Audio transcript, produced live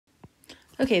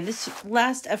Okay, this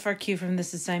last FRQ from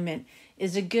this assignment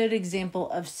is a good example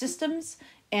of systems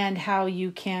and how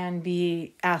you can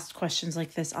be asked questions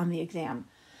like this on the exam.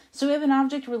 So we have an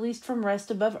object released from rest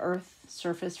above Earth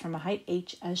surface from a height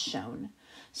h as shown.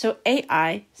 So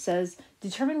AI says,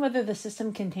 determine whether the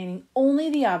system containing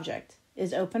only the object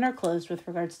is open or closed with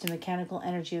regards to mechanical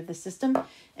energy of the system,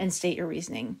 and state your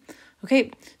reasoning.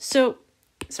 Okay, so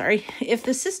if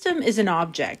the system is an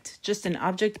object, just an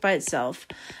object by itself,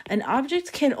 an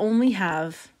object can only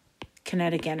have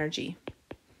kinetic energy.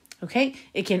 Okay,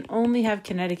 it can only have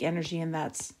kinetic energy, and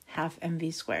that's half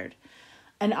mv squared.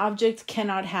 An object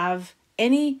cannot have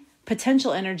any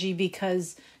potential energy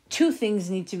because two things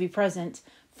need to be present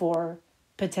for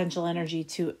potential energy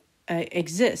to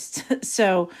exist.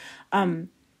 So an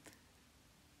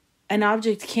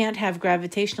object can't have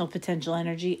gravitational potential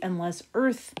energy unless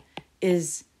Earth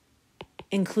is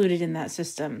included in that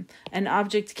system. An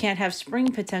object can't have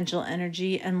spring potential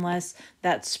energy unless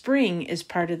that spring is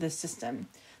part of the system.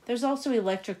 There's also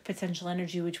electric potential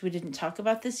energy, which we didn't talk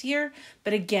about this year.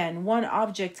 But again, one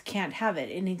object can't have it.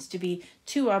 It needs to be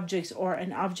two objects or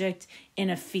an object in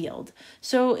a field.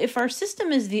 So if our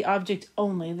system is the object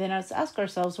only, then let's ask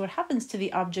ourselves what happens to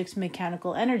the object's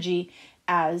mechanical energy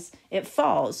as it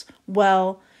falls.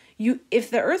 Well, if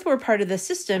the Earth were part of the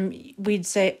system, we'd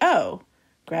say, oh,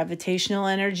 gravitational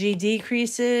energy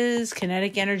decreases,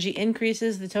 kinetic energy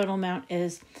increases, the total amount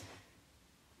is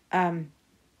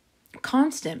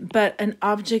constant, but an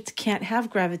object can't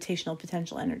have gravitational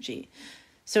potential energy.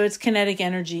 So its kinetic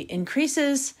energy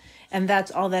increases, and that's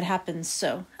all that happens.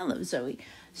 So, hello, Zoe.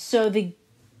 So the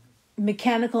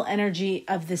mechanical energy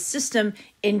of the system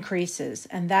increases,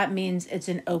 and that means it's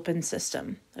an open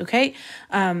system, okay?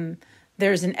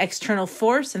 There's an external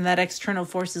force, and that external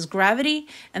force is gravity,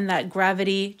 and that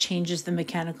gravity changes the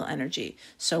mechanical energy.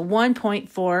 So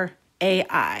 1.4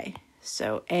 AI.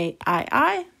 So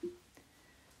AII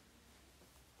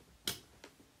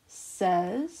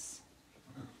says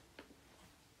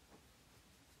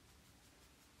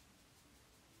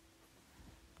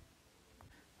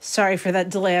sorry for that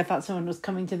delay. I thought someone was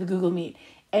coming to the Google Meet.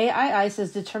 AII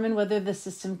says determine whether the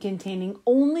system containing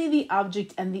only the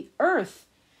object and the Earth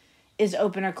is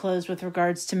open or closed with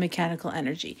regards to mechanical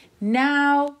energy.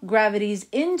 Now gravity is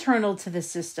internal to the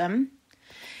system,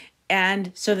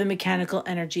 and so the mechanical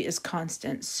energy is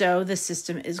constant. So the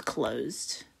system is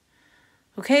closed.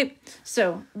 Okay,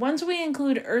 so once we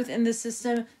include Earth in the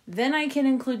system, then I can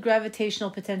include gravitational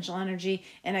potential energy,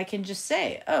 and I can just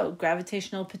say, oh,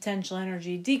 gravitational potential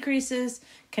energy decreases,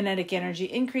 kinetic energy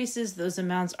increases, those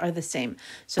amounts are the same.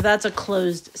 So that's a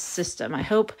closed system. I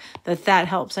hope that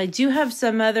helps. I do have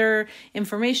some other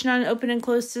information on open and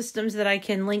closed systems that I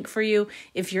can link for you.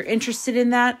 If you're interested in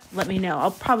that, let me know.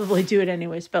 I'll probably do it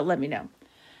anyways, but let me know.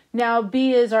 Now,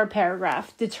 B is our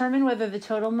paragraph. Determine whether the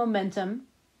total momentum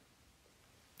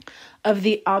of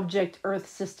the object Earth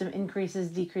system increases,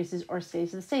 decreases, or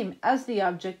stays the same as the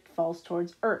object falls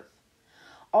towards Earth.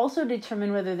 Also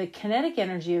determine whether the kinetic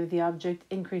energy of the object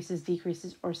increases,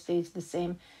 decreases, or stays the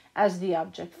same as the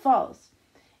object falls.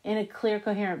 In a clear,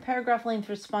 coherent paragraph length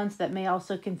response that may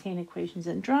also contain equations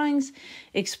and drawings,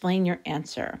 explain your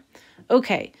answer.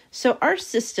 Okay, so our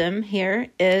system here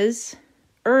is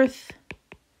Earth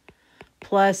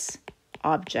plus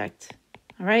object.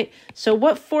 All right, so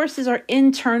what forces are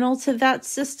internal to that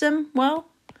system? Well,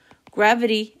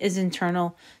 gravity is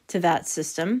internal to that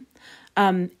system.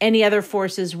 Any other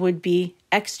forces would be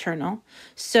external.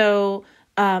 So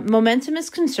momentum is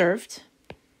conserved.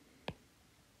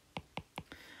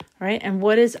 All right, and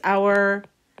what is our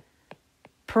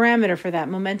parameter for that?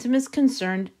 Momentum is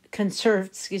conserved,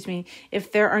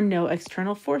 if there are no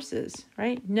external forces,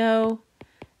 right? No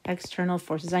external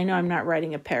forces. I know I'm not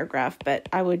writing a paragraph, but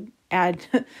I would add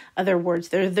other words.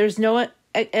 There's no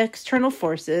external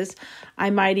forces. I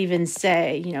might even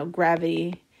say,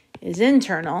 gravity is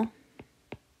internal.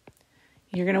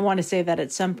 You're going to want to say that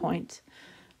at some point.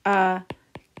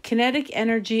 Kinetic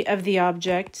energy of the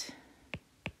object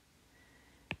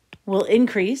will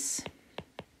increase.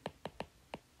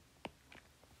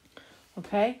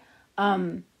 Okay?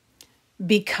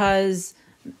 Because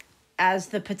as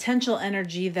the potential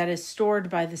energy that is stored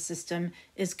by the system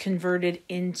is converted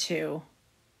into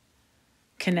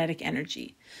kinetic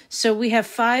energy. So we have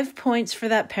 5 points for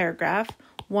that paragraph.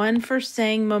 1 for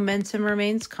saying momentum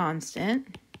remains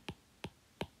constant.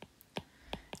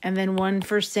 And then 1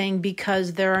 for saying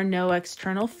because there are no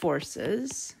external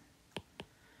forces.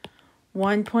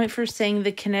 1 point for saying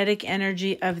the kinetic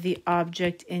energy of the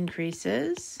object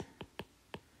increases.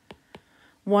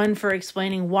 One for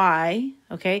explaining why,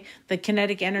 okay, the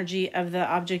kinetic energy of the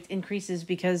object increases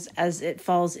because as it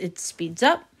falls, it speeds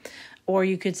up. Or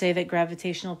you could say that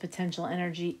gravitational potential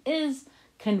energy is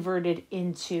converted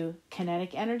into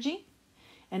kinetic energy.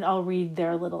 And I'll read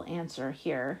their little answer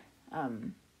here.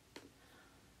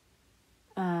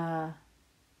 The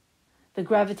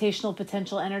gravitational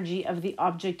potential energy of the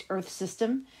object Earth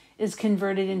system is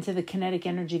converted into the kinetic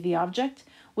energy of the object,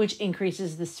 which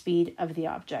increases the speed of the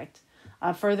object.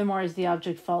 Furthermore, as the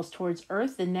object falls towards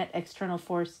Earth, the net external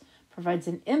force provides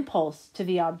an impulse to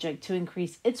the object to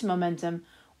increase its momentum,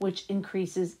 which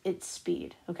increases its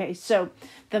speed. Okay, so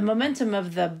the momentum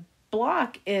of the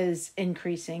block is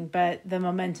increasing, but the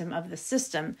momentum of the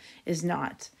system is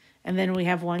not. And then we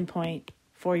have 1 point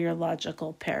for your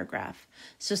logical paragraph.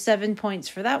 So 7 points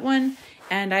for that one.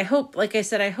 And I hope, like I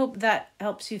said, I hope that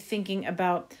helps you thinking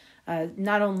about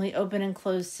not only open and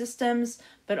closed systems,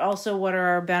 but also what are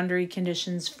our boundary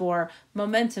conditions for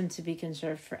momentum to be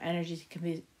conserved, for energy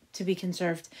to be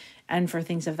conserved, and for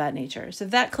things of that nature. So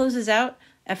that closes out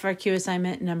FRQ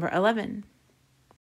assignment number 11.